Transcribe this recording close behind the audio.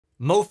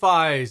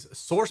MoFi's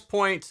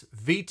SourcePoint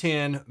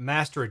V10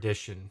 Master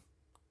Edition.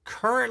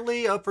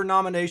 Currently up for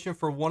nomination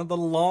for one of the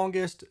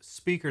longest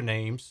speaker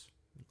names,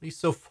 at least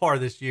so far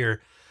this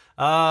year.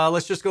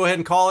 Let's just go ahead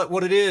and call it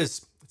what it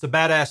is. It's a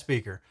badass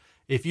speaker.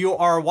 If you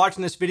are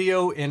watching this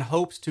video in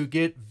hopes to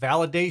get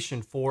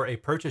validation for a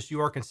purchase you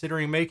are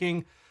considering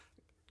making,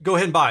 go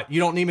ahead and buy it. You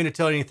don't need me to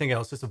tell you anything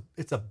else.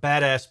 It's a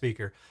badass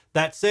speaker.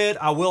 That said,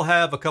 I will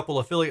have a couple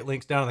affiliate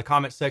links down in the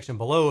comment section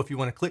below. If you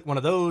want to click one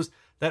of those,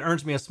 that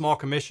earns me a small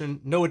commission,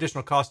 no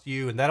additional cost to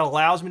you, and that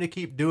allows me to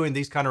keep doing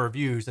these kind of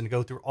reviews and to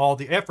go through all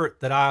the effort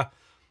that I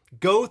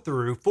go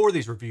through for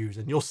these reviews,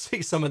 and you'll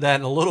see some of that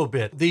in a little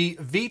bit. The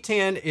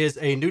V10 is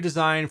a new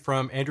design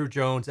from Andrew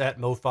Jones at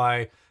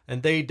MoFi,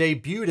 and they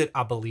debuted it,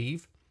 I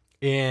believe,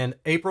 in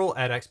April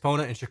at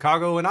Exponent in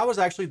Chicago, and I was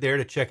actually there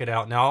to check it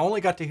out. Now, I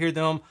only got to hear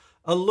them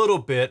a little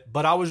bit,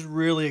 but I was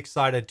really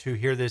excited to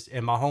hear this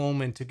in my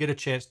home and to get a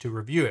chance to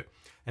review it.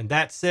 And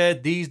that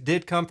said, these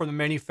did come from the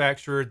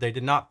manufacturer. They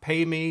did not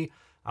pay me.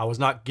 I was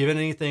not given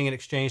anything in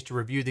exchange to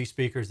review these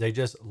speakers. They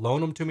just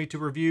loaned them to me to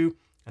review,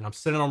 and I'm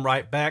sending them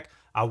right back.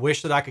 I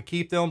wish that I could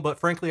keep them, but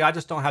frankly, I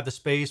just don't have the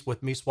space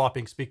with me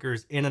swapping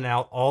speakers in and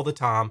out all the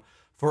time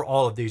for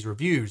all of these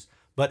reviews.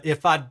 But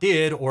if I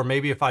did, or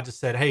maybe if I just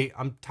said, hey,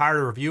 I'm tired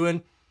of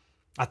reviewing,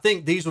 I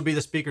think these would be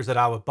the speakers that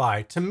I would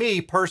buy. To me,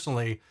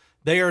 personally,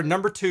 they are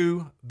number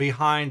 2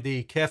 behind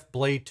the KEF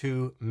Blade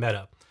 2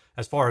 Meta.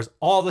 As far as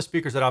all the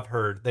speakers that I've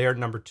heard, they are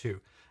number 2.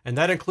 And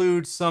that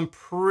includes some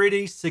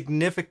pretty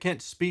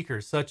significant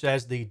speakers, such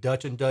as the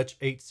Dutch & Dutch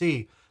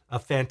 8C, a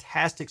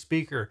fantastic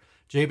speaker,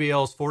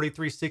 JBL's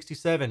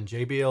 4367,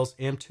 JBL's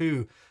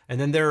M2,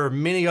 and then there are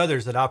many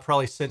others that I've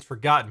probably since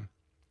forgotten.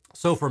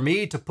 So for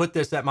me to put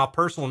this at my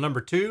personal number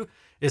 2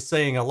 is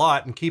saying a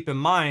lot. And keep in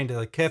mind,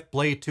 the KEF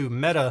Blade 2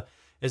 Meta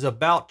is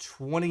about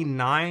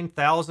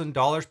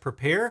 $29,000 per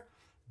pair.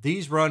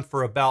 These run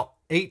for about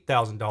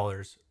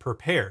 $8,000 per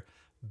pair.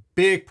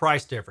 Big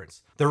price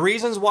difference. The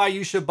reasons why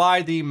you should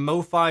buy the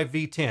MoFi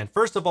V10.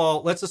 First of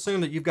all, let's assume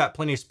that you've got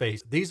plenty of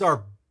space. These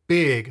are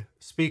big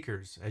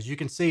speakers, as you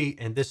can see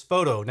in this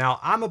photo.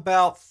 Now, I'm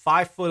about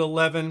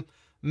 5'11",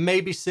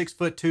 maybe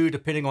 6'2",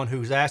 depending on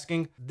who's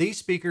asking. These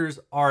speakers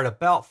are at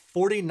about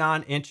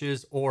 49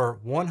 inches or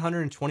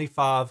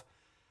 125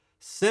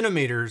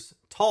 centimeters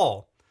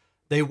tall.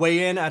 They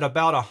weigh in at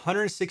about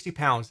 160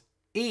 pounds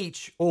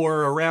each,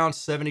 or around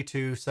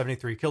 72,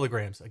 73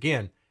 kilograms.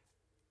 Again,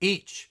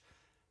 each.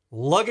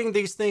 Lugging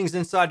these things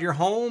inside your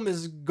home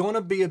is going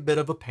to be a bit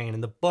of a pain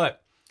in the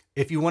butt.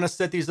 If you want to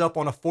set these up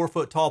on a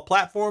 4-foot tall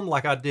platform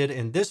like I did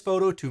in this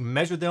photo to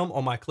measure them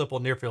on my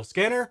clip-on near-field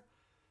scanner,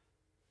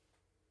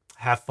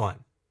 have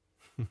fun.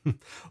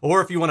 Or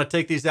if you want to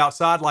take these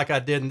outside like I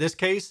did in this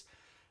case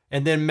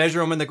and then measure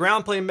them in the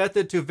ground plane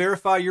method to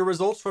verify your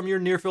results from your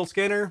near-field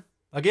scanner,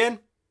 again,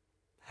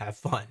 have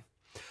fun.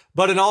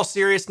 But in all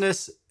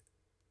seriousness,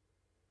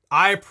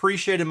 I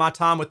appreciated my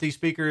time with these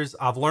speakers.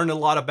 I've learned a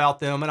lot about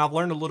them, and I've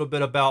learned a little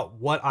bit about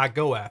what I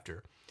go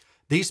after.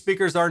 These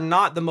speakers are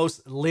not the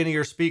most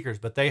linear speakers,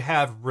 but they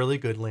have really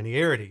good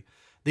linearity.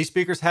 These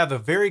speakers have a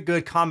very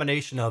good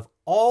combination of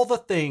all the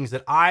things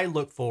that I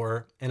look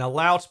for in a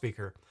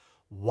loudspeaker.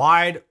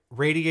 Wide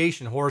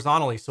radiation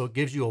horizontally, so it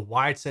gives you a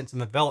wide sense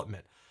of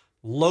envelopment.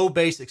 Low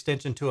bass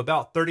extension to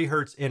about 30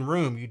 hertz in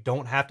room. You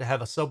don't have to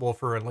have a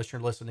subwoofer unless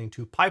you're listening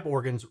to pipe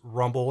organs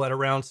rumble at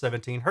around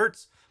 17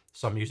 hertz.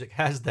 Some music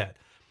has that.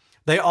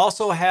 They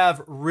also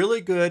have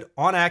really good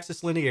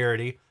on-axis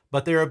linearity,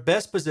 but they're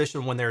best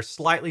positioned when they're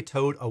slightly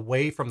towed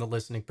away from the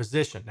listening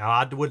position. Now,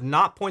 I would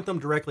not point them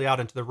directly out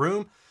into the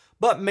room,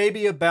 but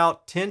maybe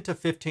about 10 to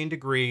 15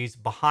 degrees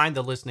behind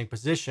the listening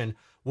position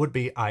would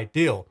be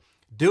ideal.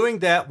 Doing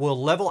that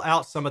will level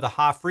out some of the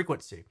high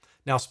frequency.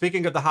 Now,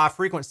 speaking of the high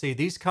frequency,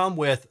 these come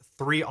with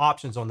 3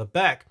 options on the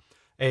back: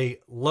 a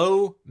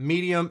low,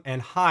 medium,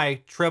 and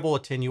high treble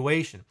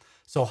attenuation.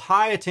 So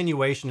high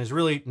attenuation is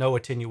really no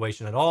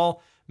attenuation at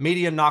all.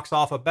 Medium knocks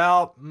off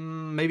about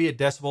maybe 1.5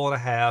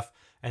 decibels,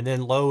 and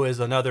then low is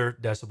another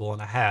 1.5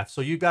 decibels. So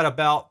you've got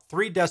about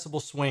 3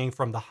 decibel swing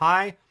from the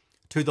high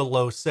to the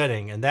low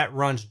setting, and that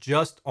runs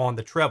just on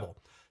the treble.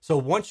 So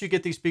once you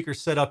get these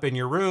speakers set up in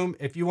your room,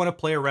 if you want to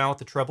play around with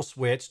the treble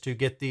switch to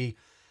get the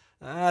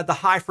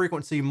high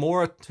frequency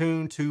more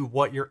attuned to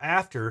what you're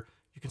after,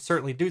 you can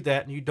certainly do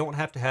that, and you don't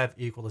have to have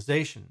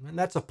equalization. And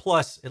that's a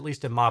plus, at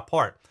least in my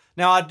part.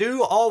 Now, I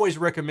do always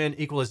recommend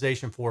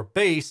equalization for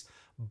bass,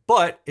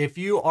 but if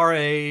you are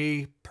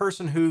a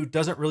person who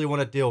doesn't really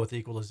want to deal with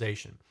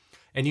equalization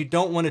and you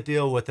don't want to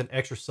deal with an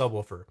extra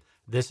subwoofer,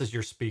 this is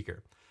your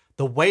speaker.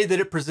 The way that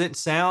it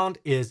presents sound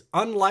is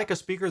unlike a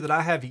speaker that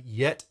I have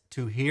yet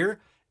to hear.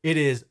 It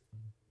is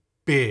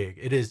big.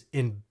 It is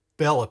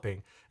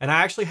enveloping. And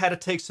I actually had to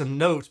take some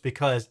notes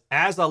because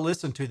as I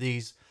listened to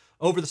these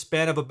over the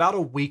span of about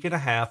a week and a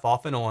half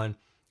off and on,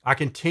 I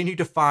continue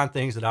to find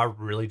things that I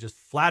really just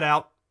flat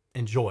out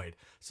enjoyed.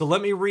 So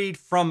let me read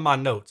from my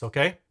notes,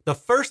 okay? The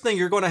first thing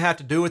you're going to have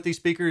to do with these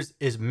speakers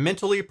is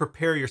mentally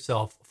prepare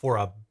yourself for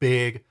a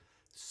big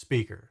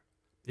speaker.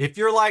 If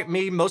you're like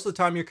me, most of the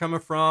time you're coming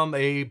from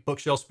a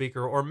bookshelf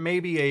speaker or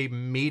maybe a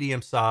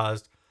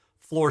medium-sized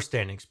floor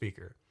standing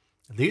speaker.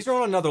 These are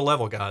on another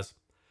level, guys.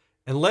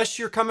 Unless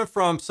you're coming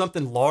from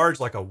something large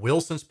like a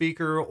Wilson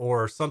speaker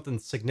or something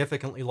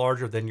significantly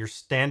larger than your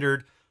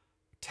standard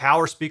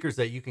tower speakers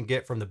that you can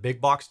get from the big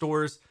box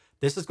stores,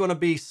 this is going to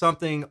be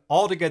something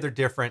altogether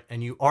different,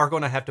 and you are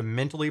going to have to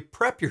mentally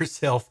prep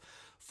yourself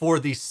for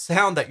the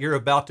sound that you're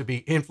about to be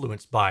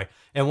influenced by.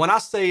 And when I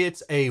say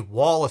it's a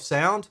wall of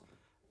sound,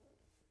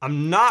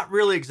 I'm not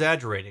really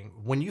exaggerating.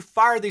 When you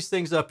fire these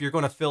things up, you're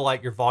going to feel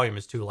like your volume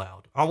is too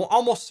loud,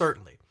 almost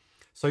certainly.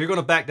 So you're going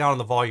to back down on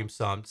the volume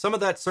some. Some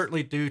of that's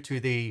certainly due to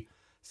the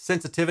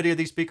sensitivity of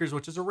these speakers,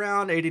 which is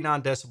around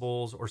 89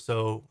 decibels or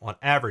so on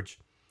average.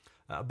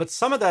 But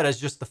some of that is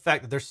just the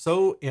fact that they're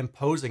so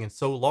imposing and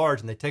so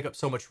large, and they take up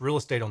so much real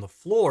estate on the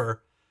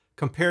floor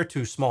compared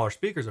to smaller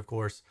speakers, of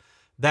course,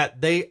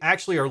 that they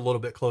actually are a little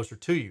bit closer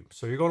to you.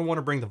 So you're going to want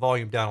to bring the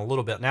volume down a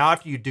little bit. Now,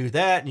 after you do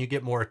that and you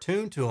get more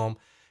attuned to them,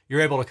 you're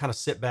able to kind of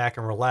sit back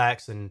and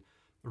relax and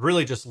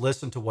really just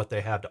listen to what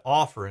they have to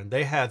offer. And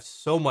they have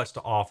so much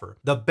to offer.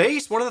 The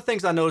bass, one of the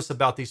things I noticed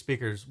about these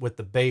speakers with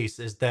the bass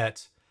is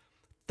that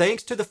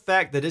thanks to the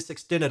fact that it's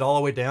extended all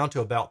the way down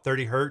to about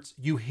 30 hertz,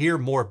 you hear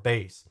more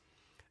bass.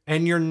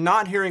 And you're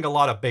not hearing a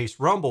lot of bass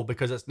rumble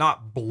because it's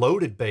not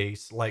bloated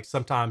bass like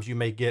sometimes you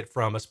may get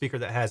from a speaker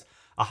that has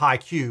a high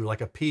Q,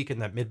 like a peak in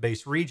that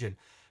mid-bass region.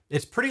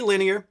 It's pretty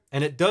linear,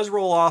 and it does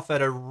roll off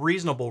at a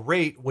reasonable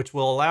rate, which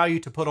will allow you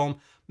to put on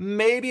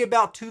maybe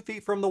about 2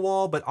 feet from the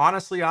wall, but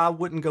honestly, I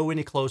wouldn't go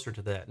any closer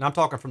to that. And I'm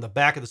talking from the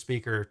back of the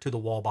speaker to the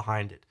wall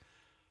behind it.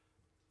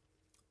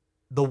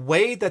 The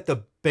way that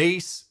the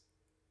bass,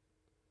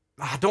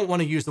 I don't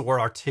want to use the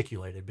word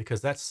articulated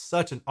because that's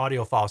such an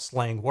audiophile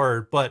slang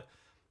word, but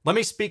let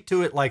me speak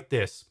to it like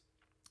this.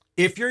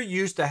 If you're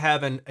used to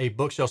having a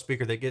bookshelf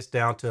speaker that gets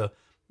down to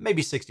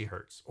maybe 60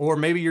 hertz, or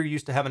maybe you're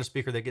used to having a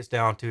speaker that gets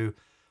down to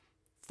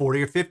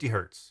 40 or 50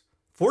 hertz.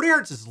 40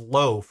 hertz is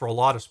low for a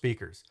lot of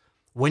speakers.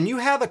 When you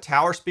have a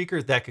tower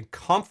speaker that can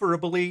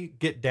comfortably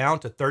get down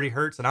to 30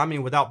 hertz, and I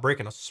mean without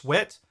breaking a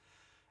sweat,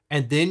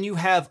 and then you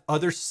have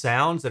other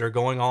sounds that are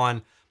going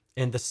on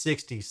in the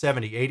 60,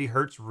 70, 80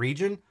 hertz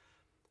region,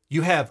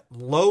 you have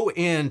low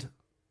end,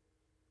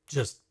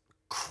 just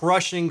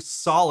crushing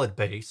solid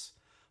bass,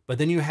 but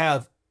then you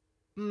have,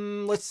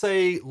 let's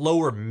say,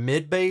 lower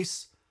mid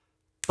bass,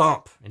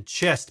 thump and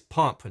chest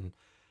pump. And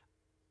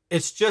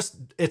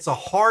it's a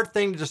hard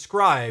thing to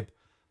describe,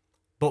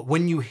 but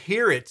when you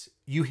hear it,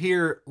 you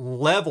hear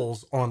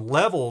levels on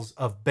levels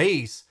of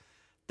bass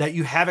that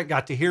you haven't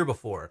got to hear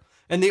before.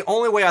 And the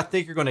only way I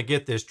think you're going to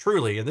get this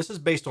truly, and this is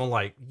based on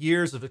like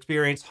years of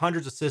experience,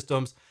 hundreds of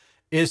systems,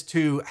 is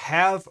to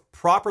have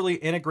properly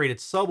integrated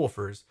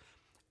subwoofers.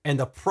 And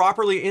the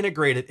properly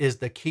integrated is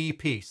the key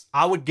piece.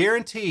 I would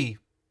guarantee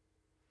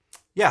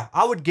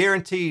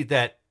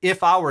that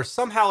if I were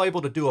somehow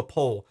able to do a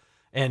poll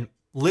and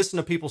listen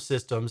to people's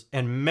systems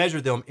and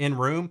measure them in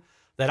room,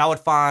 that I would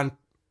find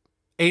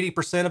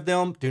 80% of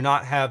them do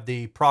not have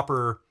the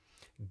proper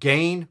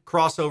gain,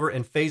 crossover,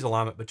 and phase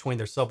alignment between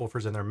their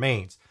subwoofers and their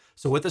mains.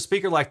 So with a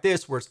speaker like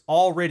this, where it's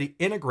already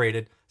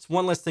integrated, it's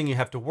one less thing you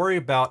have to worry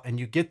about, and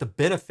you get the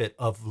benefit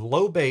of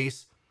low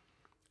bass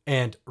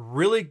and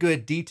really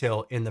good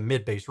detail in the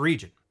mid-bass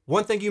region.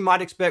 One thing you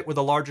might expect with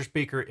a larger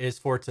speaker is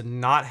for it to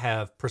not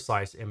have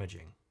precise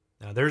imaging.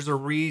 Now, there's a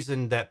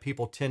reason that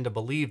people tend to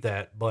believe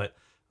that, but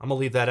I'm gonna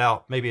leave that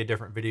out, maybe a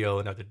different video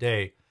another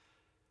day.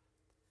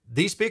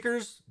 These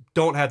speakers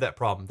don't have that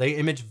problem. They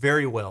image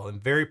very well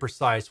and very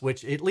precise,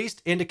 which at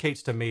least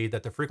indicates to me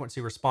that the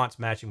frequency response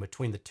matching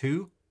between the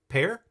two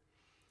pair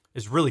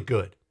is really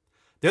good.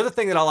 The other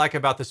thing that I like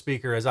about the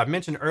speaker, as I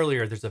mentioned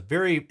earlier, there's a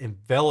very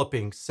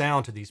enveloping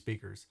sound to these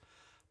speakers,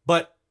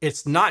 but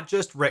it's not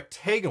just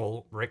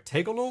rectangular,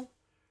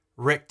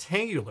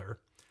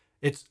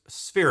 it's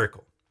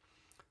spherical.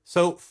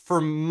 So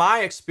from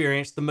my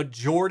experience, the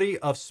majority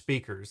of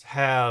speakers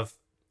have,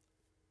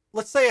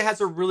 let's say it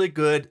has a really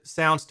good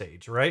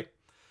soundstage, right?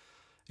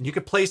 And you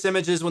could place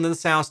images within the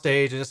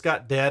soundstage, and it's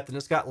got depth and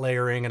it's got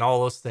layering and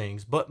all those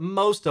things. But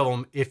most of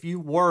them, if you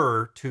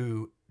were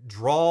to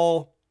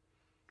draw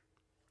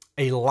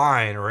a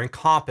line or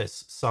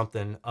encompass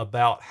something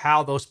about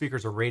how those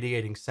speakers are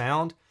radiating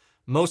sound,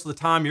 most of the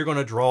time you're going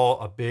to draw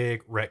a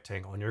big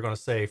rectangle, and you're going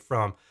to say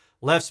from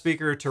left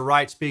speaker to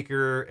right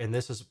speaker, and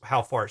this is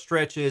how far it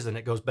stretches, and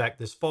it goes back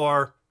this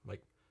far,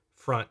 like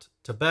front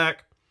to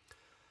back.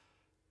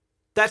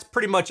 That's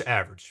pretty much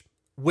average.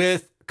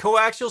 With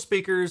coaxial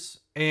speakers,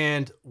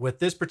 and with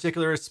this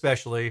particular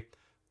especially,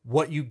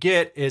 what you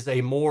get is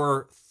a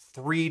more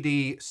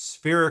 3D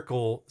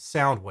spherical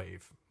sound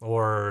wave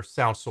or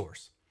sound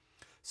source.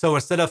 So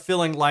instead of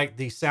feeling like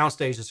the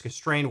soundstage is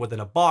constrained within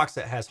a box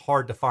that has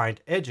hard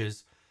defined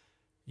edges,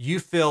 you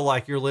feel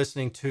like you're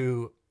listening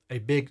to a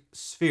big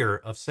sphere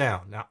of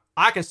sound. Now,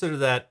 I consider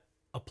that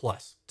a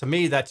plus. To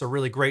me, that's a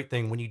really great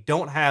thing when you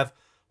don't have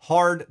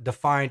hard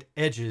defined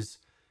edges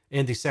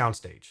in the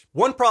soundstage.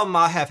 One problem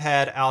I have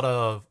had out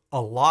of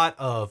a lot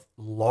of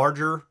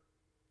larger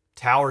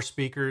tower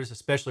speakers,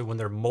 especially when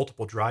they're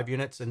multiple drive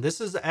units. And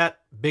this is at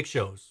big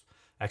shows,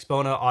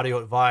 Expona, Audio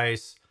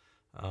Advice,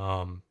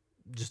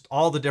 just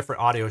all the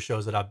different audio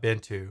shows that I've been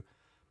to.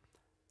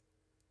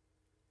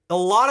 A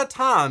lot of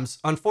times,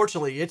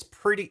 unfortunately, it's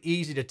pretty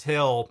easy to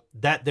tell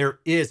that there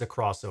is a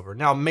crossover.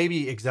 Now,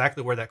 maybe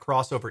exactly where that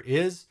crossover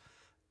is,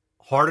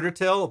 harder to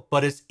tell,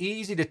 but it's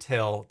easy to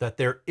tell that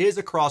there is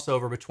a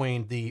crossover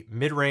between the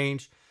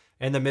mid-range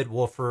and the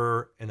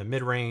mid-woofer and the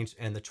mid-range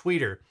and the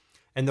tweeter.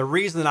 And the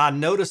reason that I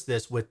notice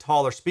this with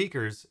taller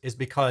speakers is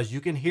because you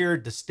can hear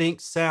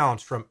distinct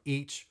sounds from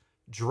each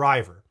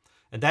driver.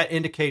 And that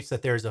indicates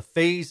that there's a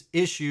phase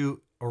issue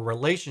or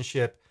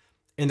relationship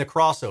in the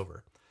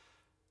crossover.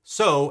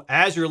 So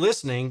as you're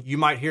listening, you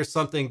might hear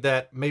something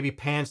that maybe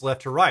pans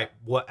left to right.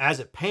 Well, as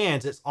it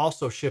pans, it's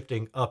also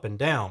shifting up and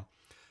down.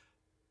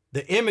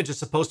 The image is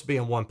supposed to be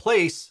in one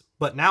place,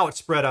 but now it's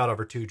spread out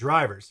over two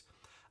drivers.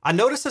 I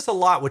notice this a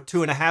lot with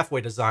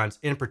 2.5-way designs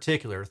in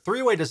particular.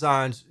 3-way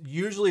designs,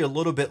 usually a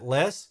little bit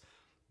less,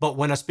 but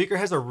when a speaker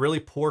has a really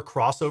poor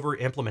crossover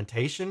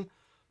implementation,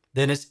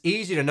 then it's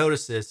easy to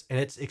notice this, and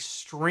it's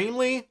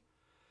extremely,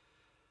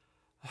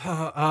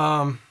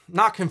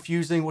 not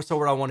confusing, what's the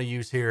word I want to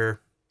use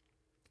here?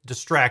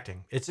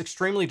 Distracting. It's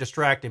extremely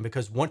distracting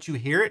because once you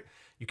hear it,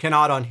 you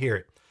cannot unhear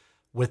it.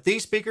 With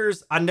these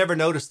speakers, I never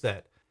noticed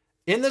that.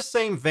 In the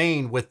same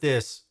vein with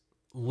this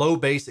low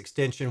bass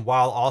extension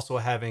while also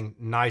having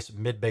nice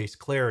mid bass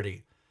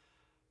clarity,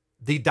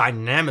 the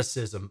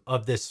dynamicism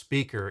of this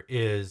speaker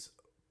is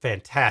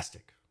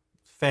fantastic.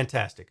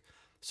 Fantastic.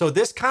 So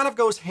this kind of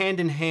goes hand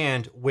in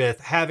hand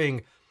with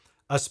having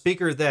a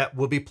speaker that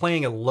will be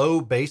playing a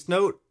low bass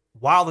note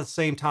while at the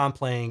same time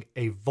playing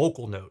a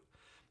vocal note.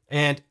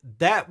 And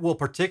that will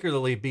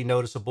particularly be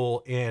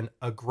noticeable in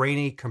a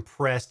grainy,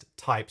 compressed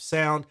type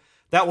sound.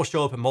 That will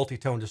show up in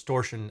multi-tone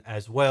distortion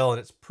as well. And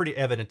it's pretty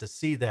evident to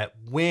see that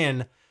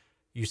when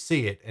you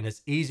see it. And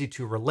it's easy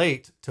to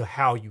relate to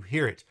how you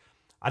hear it.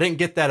 I didn't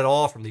get that at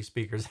all from these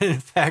speakers. In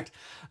fact,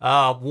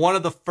 one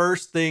of the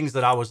first things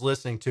that I was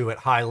listening to at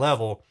high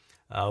level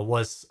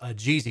was a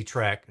Jeezy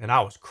track. And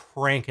I was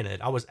cranking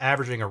it. I was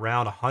averaging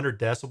around 100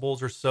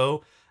 decibels or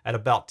so at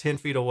about 10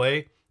 feet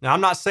away. Now,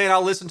 I'm not saying I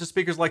listen to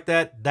speakers like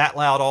that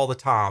loud all the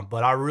time,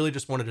 but I really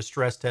just wanted to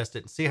stress test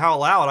it and see how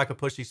loud I could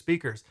push these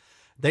speakers.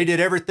 They did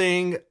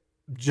everything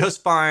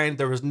just fine.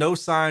 There was no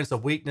signs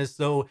of weakness,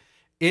 no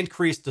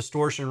increased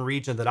distortion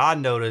region that I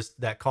noticed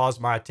that caused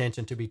my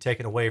attention to be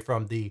taken away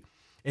from the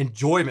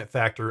enjoyment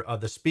factor of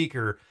the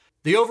speaker.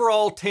 The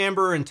overall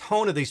timbre and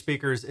tone of these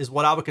speakers is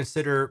what I would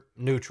consider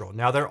neutral.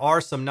 Now, there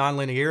are some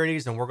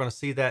nonlinearities, and we're going to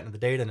see that in the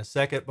data in a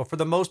second, but for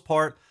the most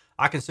part,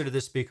 I consider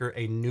this speaker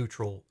a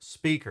neutral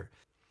speaker.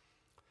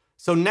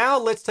 So now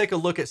let's take a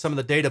look at some of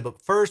the data,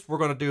 but first we're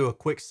going to do a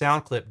quick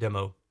sound clip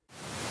demo.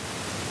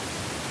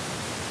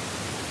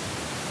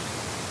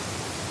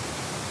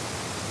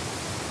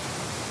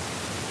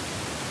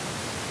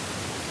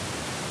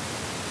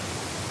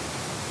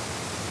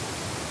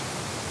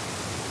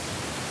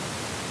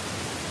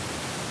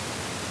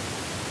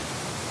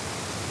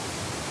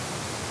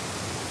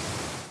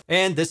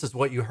 And this is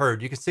what you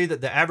heard. You can see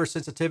that the average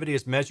sensitivity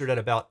is measured at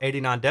about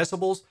 89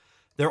 decibels.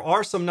 There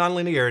are some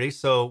nonlinearities.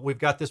 So we've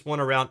got this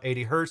one around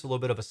 80 hertz, a little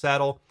bit of a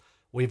saddle.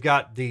 We've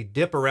got the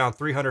dip around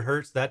 300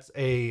 hertz. That's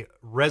a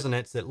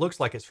resonance that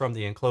looks like it's from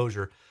the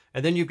enclosure.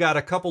 And then you've got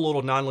a couple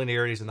little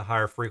nonlinearities in the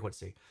higher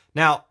frequency.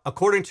 Now,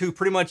 according to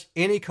pretty much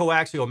any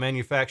coaxial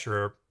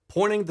manufacturer,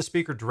 pointing the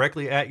speaker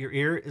directly at your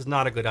ear is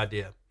not a good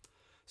idea.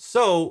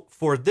 So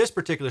for this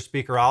particular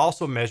speaker, I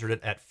also measured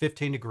it at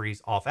 15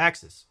 degrees off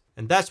axis.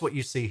 And that's what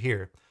you see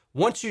here.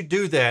 Once you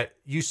do that,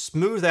 you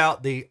smooth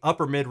out the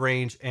upper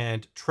mid-range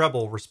and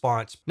treble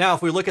response. Now,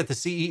 if we look at the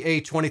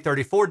CEA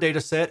 2034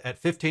 data set at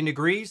 15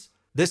 degrees,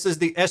 this is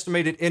the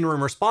estimated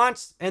in-room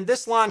response, and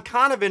this line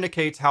kind of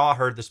indicates how I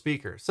heard the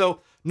speaker.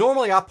 So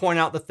normally I point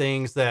out the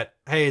things that,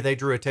 hey, they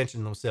drew attention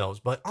to themselves.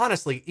 But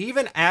honestly,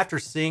 even after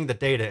seeing the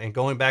data and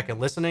going back and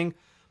listening,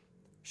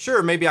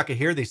 sure, maybe I could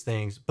hear these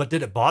things, but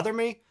did it bother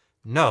me?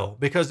 No,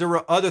 because there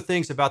were other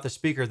things about the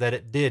speaker that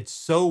it did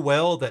so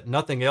well that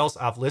nothing else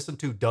I've listened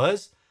to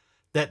does,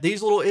 that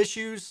these little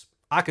issues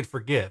I could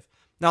forgive.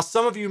 Now,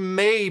 some of you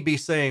may be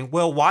saying,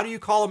 well, why do you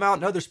call them out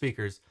in other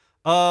speakers?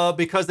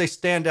 Because they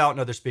stand out in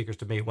other speakers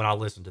to me when I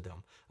listen to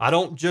them. I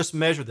don't just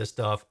measure this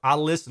stuff. I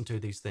listen to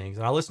these things,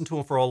 and I listen to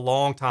them for a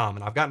long time,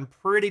 and I've gotten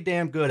pretty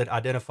damn good at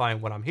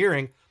identifying what I'm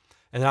hearing,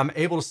 and then I'm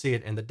able to see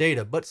it in the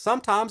data. But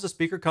sometimes a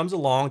speaker comes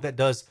along that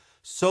does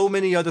so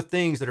many other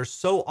things that are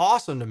so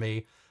awesome to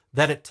me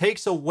that it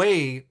takes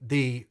away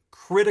the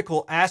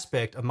critical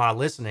aspect of my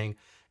listening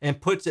and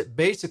puts it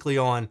basically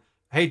on,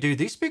 hey, dude,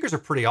 these speakers are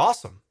pretty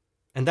awesome.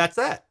 And that's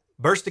that.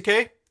 Burst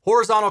decay,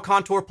 horizontal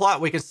contour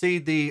plot, we can see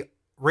the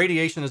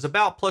radiation is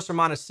about plus or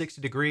minus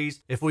 60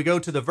 degrees. If we go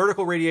to the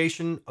vertical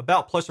radiation,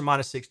 about plus or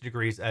minus 60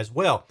 degrees as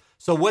well.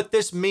 So what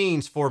this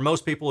means for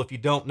most people, if you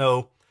don't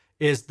know,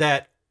 is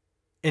that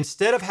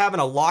instead of having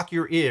to lock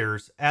your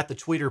ears at the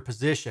tweeter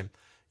position,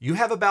 you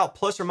have about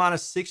plus or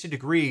minus 60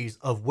 degrees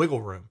of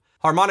wiggle room.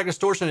 Harmonic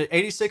distortion at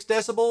 86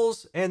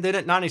 decibels and then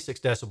at 96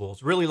 decibels,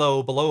 really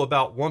low, below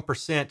about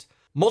 1%.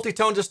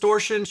 Multi-tone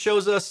distortion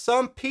shows us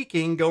some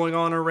peaking going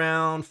on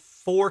around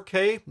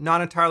 4K. Not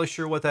entirely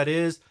sure what that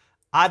is.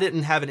 I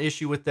didn't have an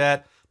issue with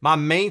that. My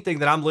main thing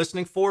that I'm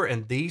listening for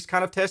in these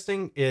kind of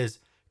testing is,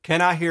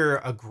 can I hear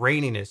a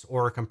graininess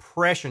or a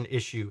compression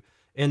issue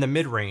in the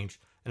mid-range?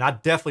 And I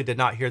definitely did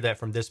not hear that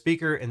from this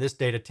speaker, and this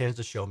data tends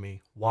to show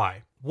me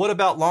why. What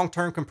about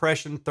long-term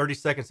compression, 30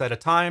 seconds at a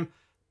time?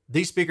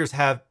 These speakers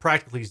have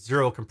practically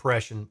zero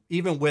compression,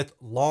 even with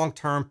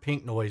long-term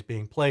pink noise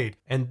being played.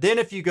 And then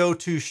if you go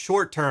to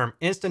short-term,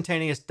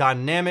 instantaneous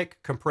dynamic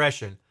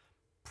compression,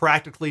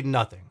 practically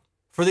nothing.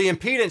 For the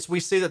impedance, we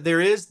see that there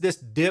is this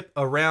dip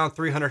around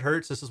 300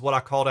 hertz. This is what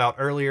I called out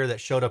earlier that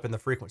showed up in the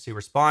frequency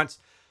response.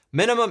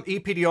 Minimum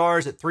EPDR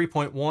is at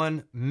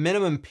 3.1.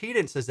 Minimum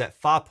impedance is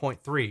at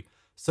 5.3.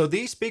 So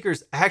these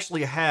speakers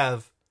actually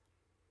have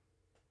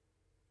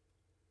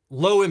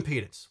low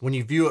impedance when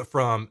you view it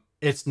from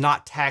it's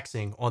not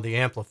taxing on the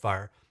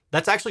amplifier.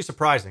 That's actually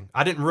surprising.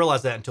 I didn't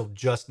realize that until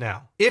just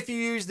now. If you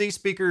use these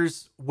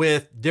speakers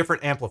with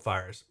different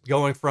amplifiers,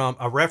 going from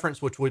a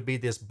reference, which would be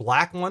this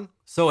black one,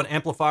 so an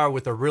amplifier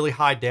with a really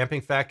high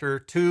damping factor,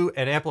 to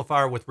an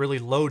amplifier with really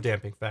low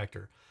damping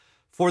factor.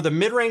 For the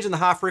mid-range and the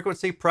high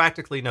frequency,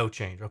 practically no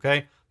change,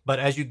 okay? But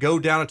as you go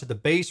down into the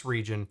bass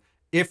region,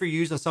 if you're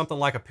using something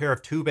like a pair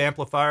of tube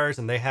amplifiers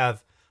and they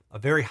have a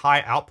very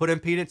high output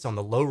impedance on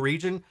the low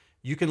region,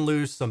 you can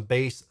lose some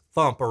bass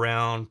thump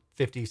around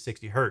 50,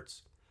 60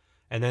 hertz.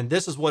 And then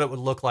this is what it would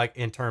look like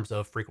in terms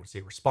of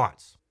frequency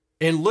response.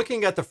 In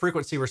looking at the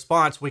frequency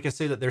response, we can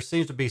see that there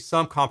seems to be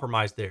some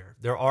compromise there.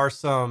 There are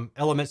some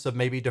elements of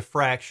maybe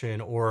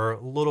diffraction or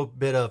a little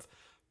bit of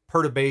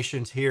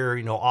perturbations here,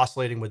 you know,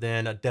 oscillating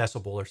within a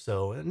decibel or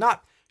so.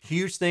 Not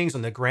huge things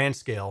on the grand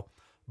scale,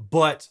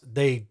 but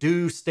they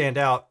do stand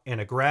out in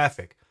a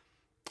graphic.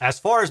 As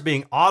far as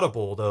being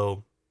audible,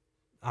 though,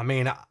 I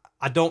mean,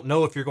 I don't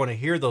know if you're going to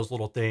hear those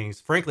little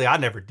things. Frankly, I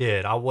never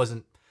did. I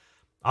wasn't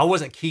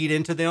keyed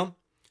into them.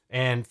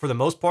 And for the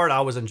most part,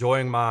 I was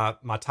enjoying my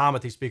time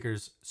with these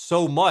speakers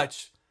so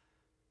much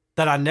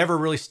that I never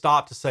really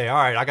stopped to say, all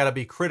right, I got to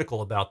be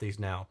critical about these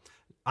now.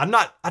 I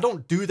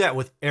don't do that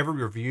with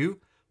every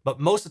review, but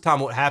most of the time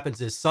what happens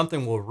is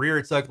something will rear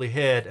its ugly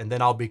head and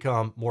then I'll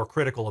become more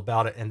critical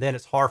about it. And then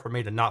it's hard for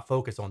me to not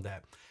focus on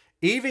that.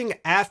 Even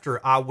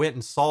after I went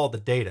and saw the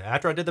data,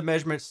 after I did the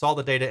measurements, saw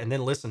the data, and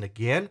then listened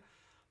again,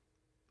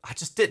 I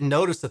just didn't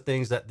notice the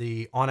things that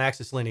the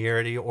on-axis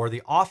linearity or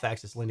the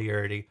off-axis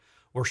linearity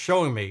were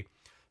showing me.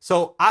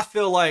 So I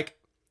feel like,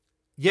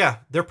 yeah,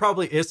 there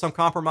probably is some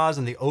compromise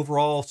in the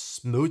overall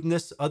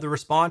smoothness of the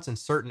response in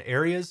certain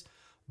areas,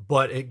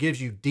 but it gives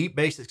you deep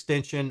bass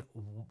extension,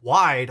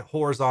 wide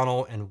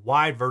horizontal and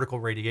wide vertical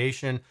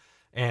radiation,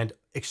 and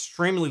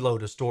extremely low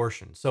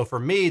distortion. So for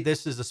me,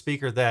 this is a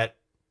speaker that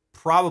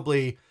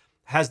probably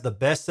has the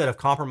best set of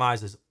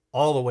compromises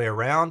all the way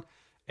around.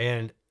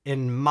 And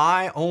in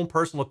my own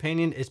personal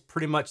opinion, it's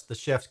pretty much the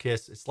chef's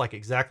kiss. It's like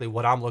exactly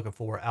what I'm looking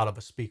for out of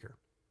a speaker.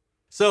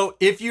 So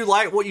if you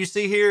like what you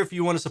see here, if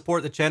you want to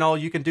support the channel,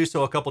 you can do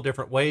so a couple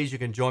different ways. You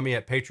can join me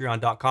at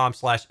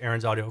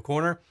patreon.com/Erin's Audio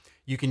Corner.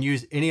 You can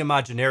use any of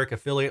my generic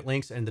affiliate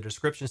links in the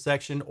description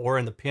section or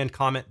in the pinned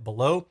comment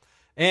below.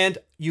 And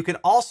you can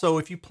also,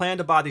 if you plan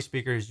to buy these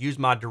speakers, use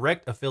my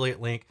direct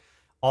affiliate link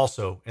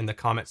also in the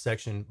comment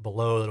section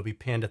below. That'll be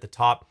pinned at the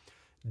top.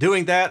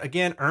 Doing that,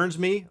 again, earns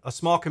me a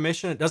small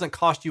commission. It doesn't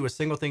cost you a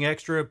single thing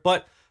extra,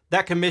 but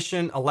that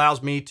commission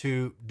allows me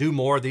to do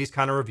more of these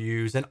kind of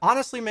reviews. And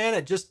honestly, man,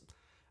 it just,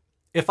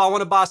 if I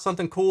want to buy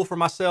something cool for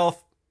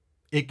myself,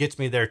 it gets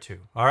me there too.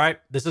 All right.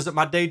 This isn't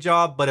my day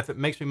job, but if it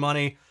makes me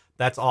money,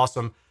 that's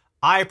awesome.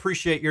 I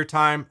appreciate your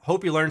time.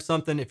 Hope you learned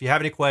something. If you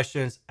have any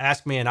questions,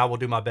 ask me and I will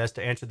do my best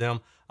to answer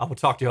them. I will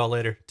talk to you all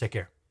later. Take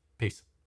care. Peace.